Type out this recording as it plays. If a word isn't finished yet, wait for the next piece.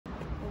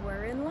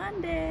in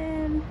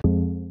London.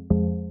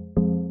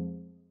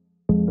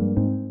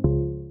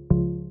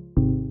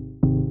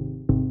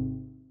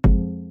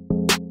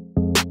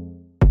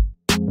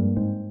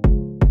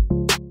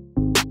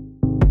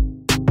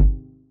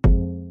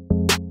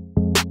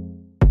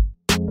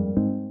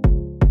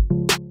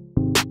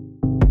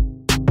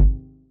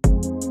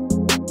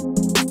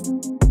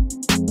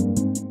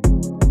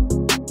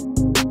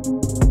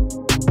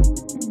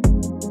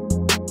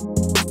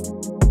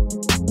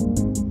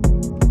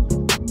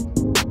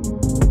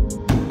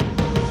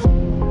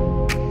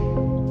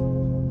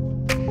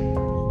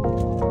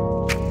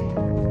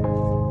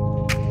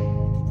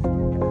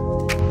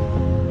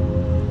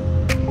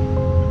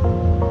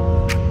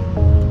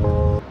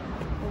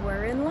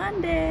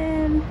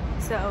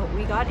 So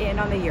we got in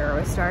on the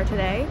Eurostar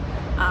today.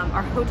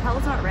 Our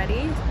hotel's not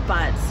ready,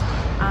 but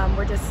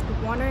we're just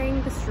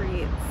wandering the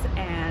streets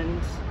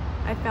and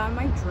I found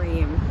my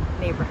dream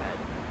neighborhood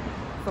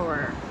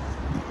for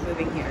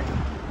moving here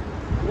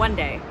one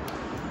day.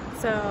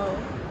 So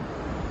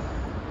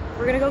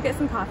we're gonna go get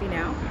some coffee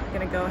now. I'm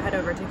gonna go head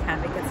over to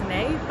Cafe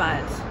Gitsune,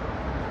 but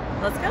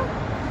let's go.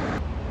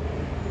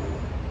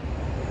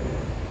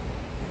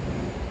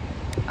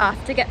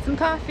 Off to get some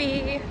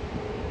coffee.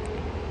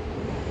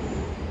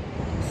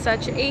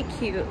 Such a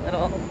cute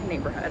little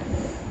neighborhood.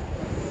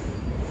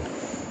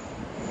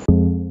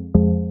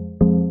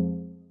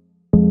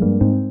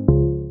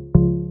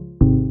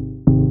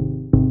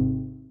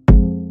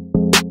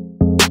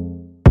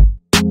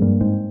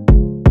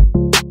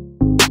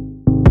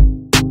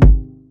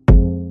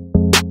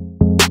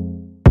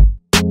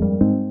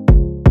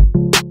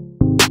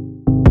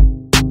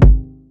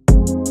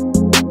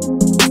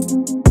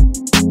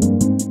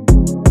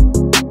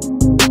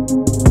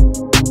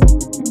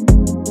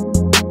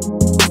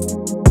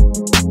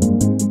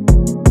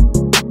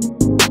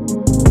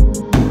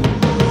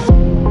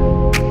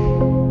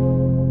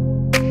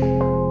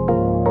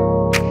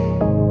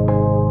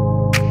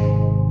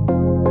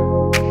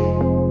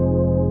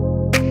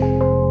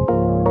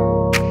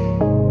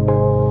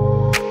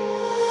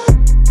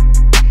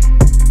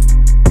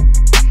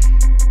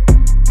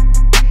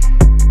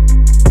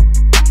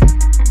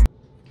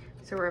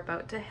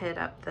 To hit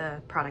up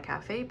the Prada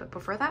cafe, but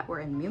before that we're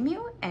in Miu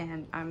Miu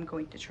and I'm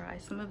going to try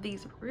some of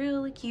these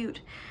really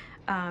cute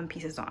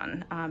pieces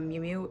on.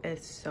 Miu Miu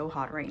is so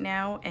hot right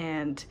now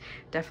and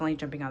definitely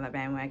jumping on that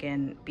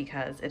bandwagon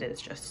because it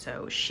is just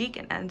so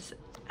chic and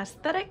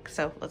aesthetic.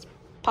 So let's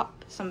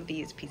pop some of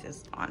these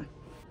pieces on.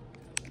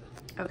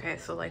 Okay,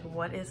 so like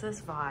what is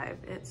this vibe?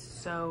 It's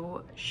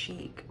so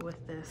chic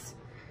with this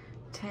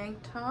tank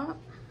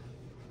top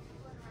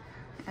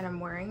and I'm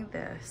wearing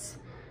this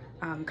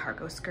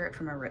cargo skirt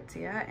from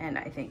Aritzia and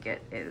I think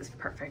it is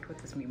perfect with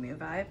this Miu Miu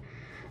vibe.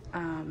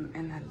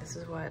 And then this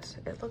is what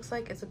it looks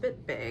like. It's a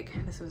bit big.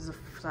 This was a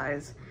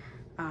size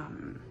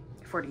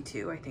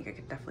 42. I think I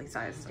could definitely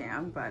size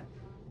down, but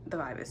the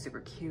vibe is super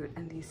cute.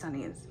 And these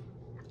sunnies,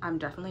 I'm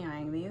definitely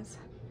eyeing these.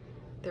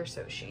 They're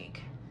so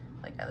chic.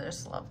 Like I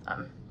just love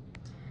them.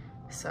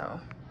 So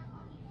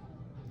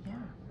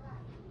yeah.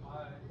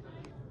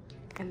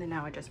 And then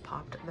now I just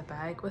popped the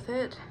bag with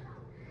it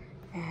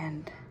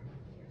and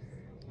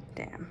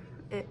damn,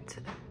 it's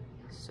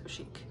so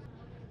chic.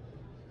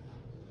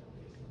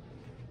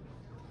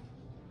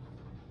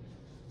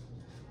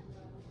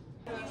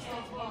 It's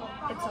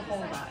a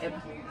whole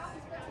vibe.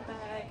 The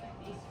bag,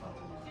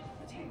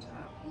 the tank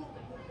top,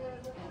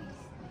 and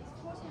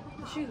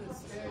the shoes.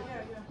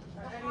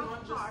 I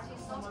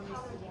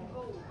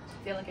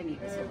feel like I need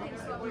this one.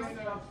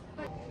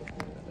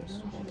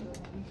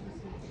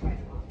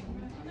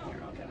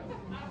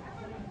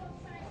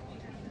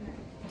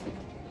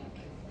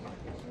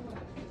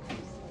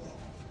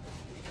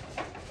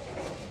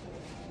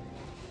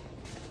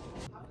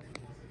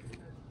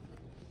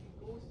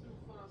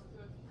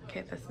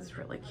 Okay, this is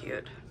really cute.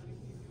 It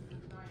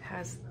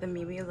has the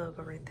Miu Miu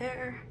logo right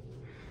there.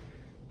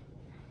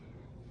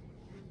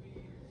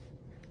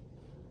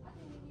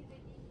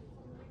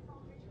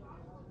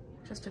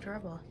 Just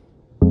adorable.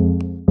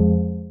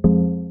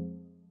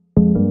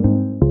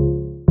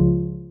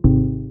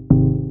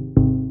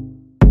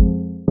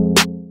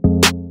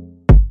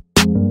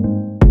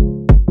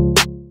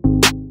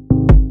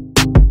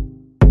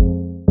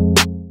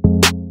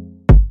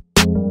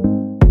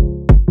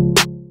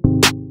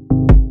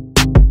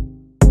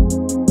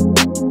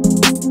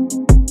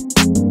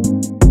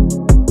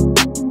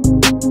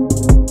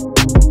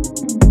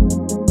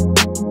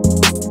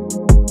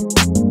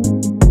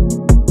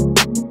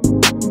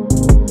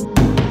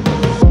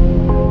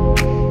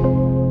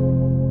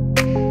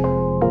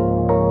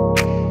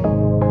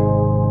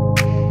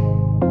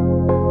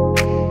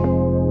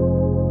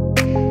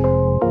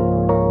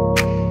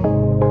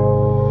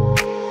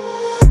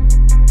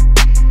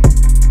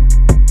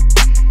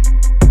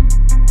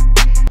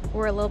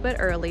 A little bit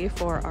early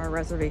for our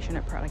reservation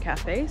at Prada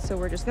Cafe, so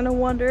we're just gonna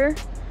wander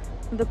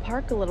the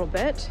park a little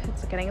bit.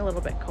 It's getting a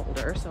little bit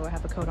colder, so I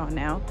have a coat on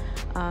now,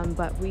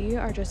 but we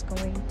are just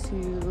going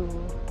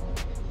to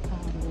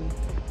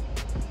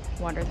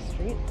wander the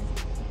streets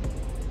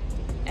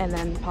and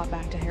then pop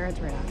back to Harrod's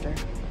right after.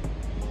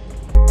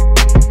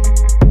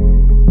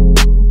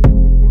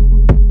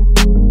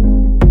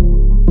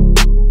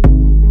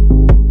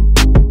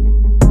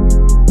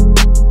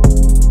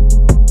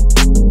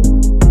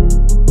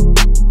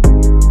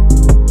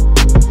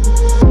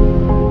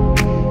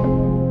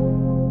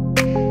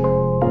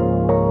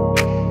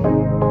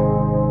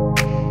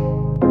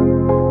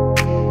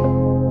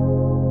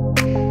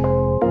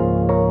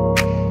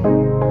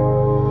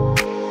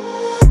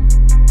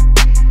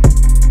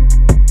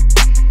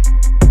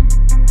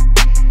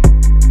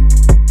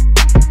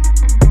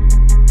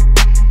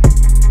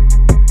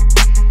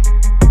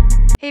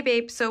 Hey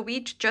babe, so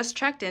we just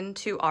checked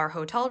into our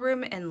hotel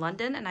room in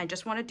London, and I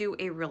just want to do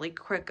a really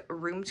quick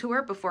room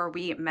tour before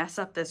we mess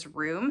up this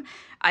room.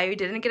 I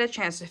didn't get a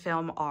chance to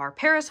film our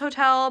Paris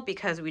hotel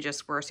because we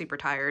just were super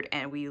tired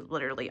and we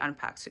literally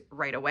unpacked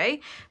right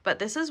away. But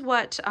this is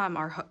what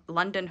our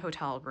London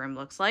hotel room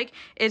looks like.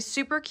 It's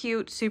super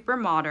cute, super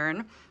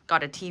modern.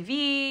 Got a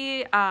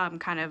TV,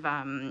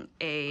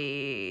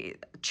 a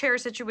chair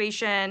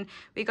situation.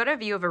 We got a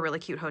view of a really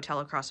cute hotel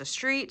across the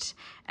street,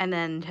 and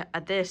then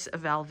this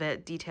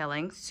velvet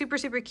detailing, super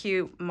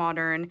cute,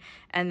 modern.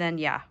 And then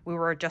yeah, we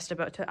were just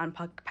about to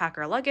unpack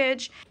our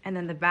luggage, and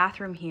then the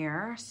bathroom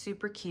here,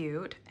 super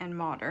cute and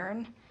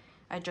modern.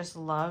 I just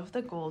love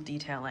the gold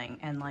detailing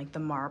and like the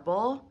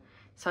marble.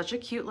 Such a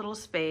cute little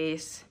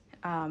space.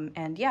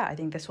 And yeah, I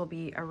think this will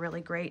be a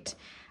really great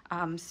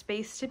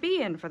space to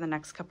be in for the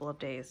next couple of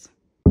days.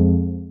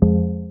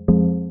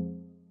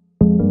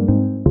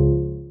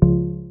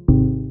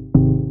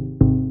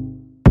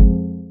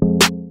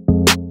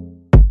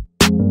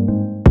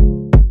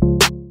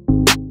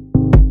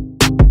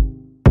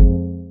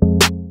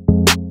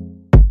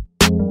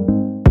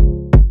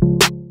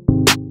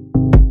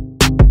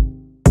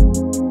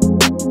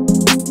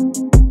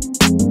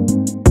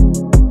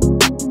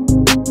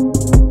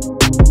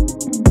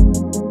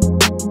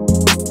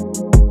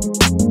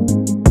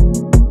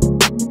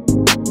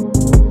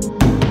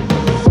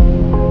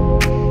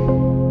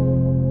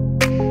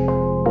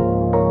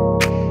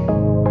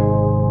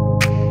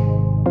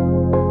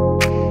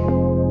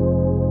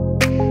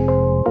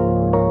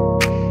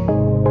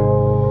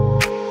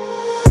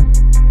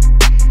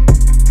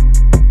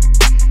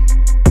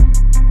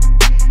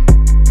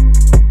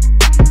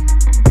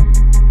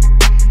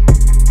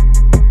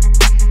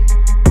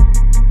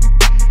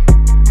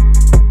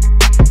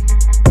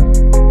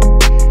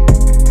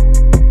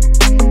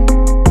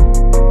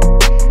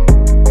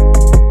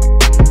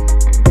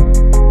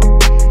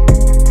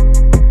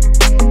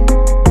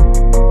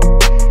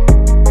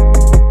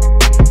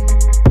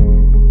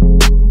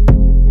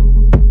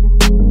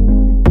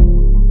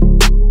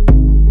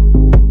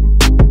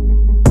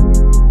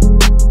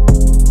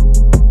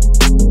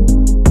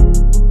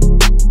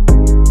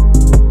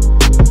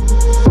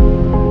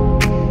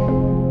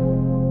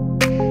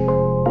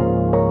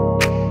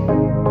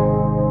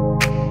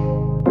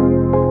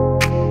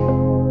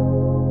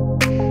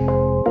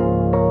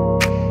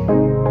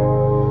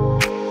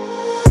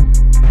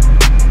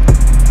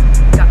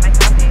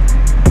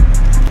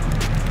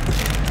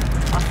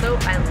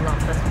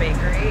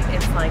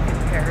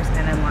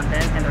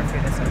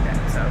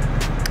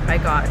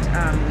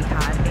 We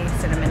had a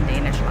cinnamon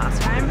Danish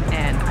last time,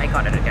 and I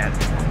got it again.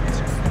 It's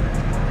just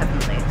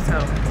heavenly. So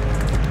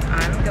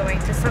I'm going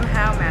to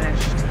somehow manage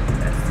to do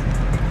this.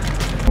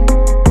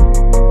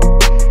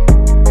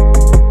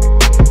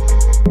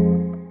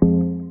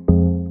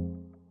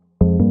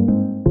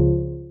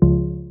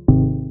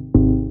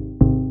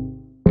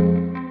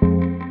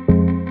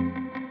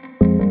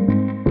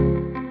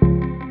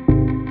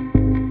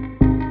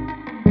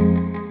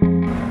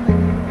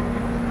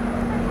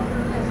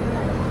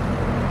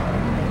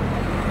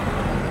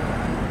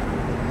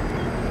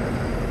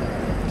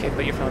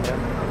 Put your phone down.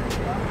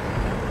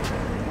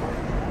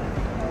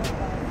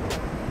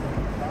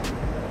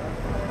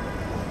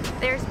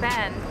 There's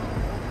Ben.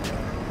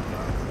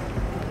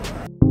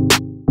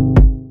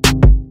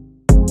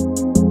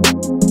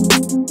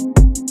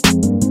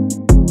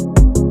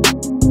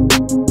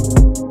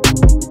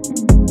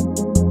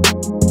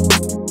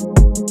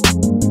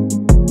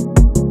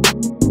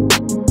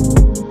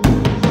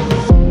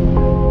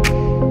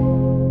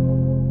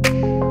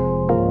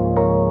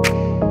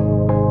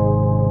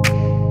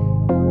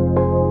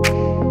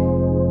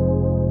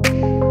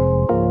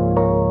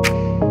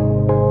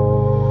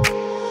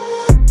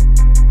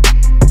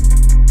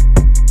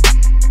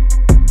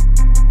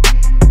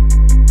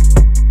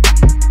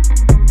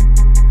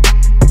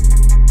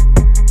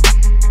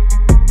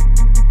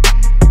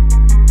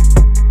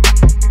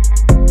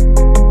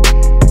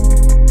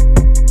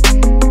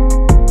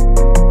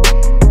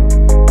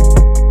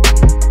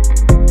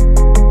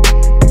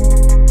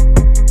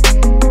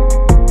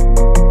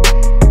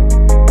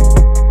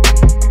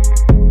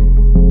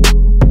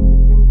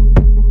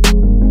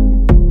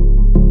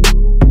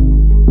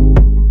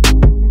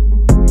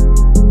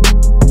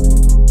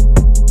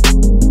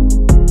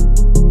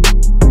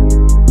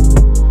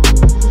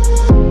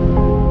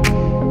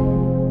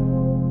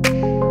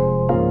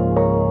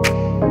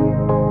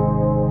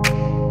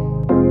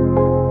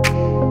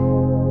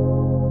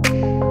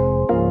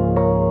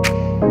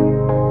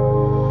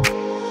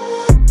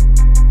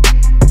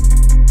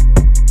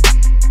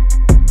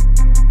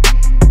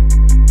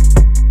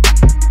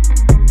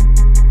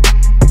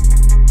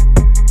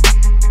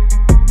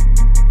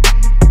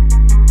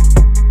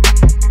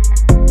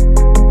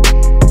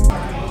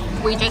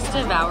 We just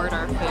devoured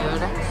our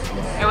food.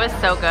 It was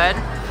so good.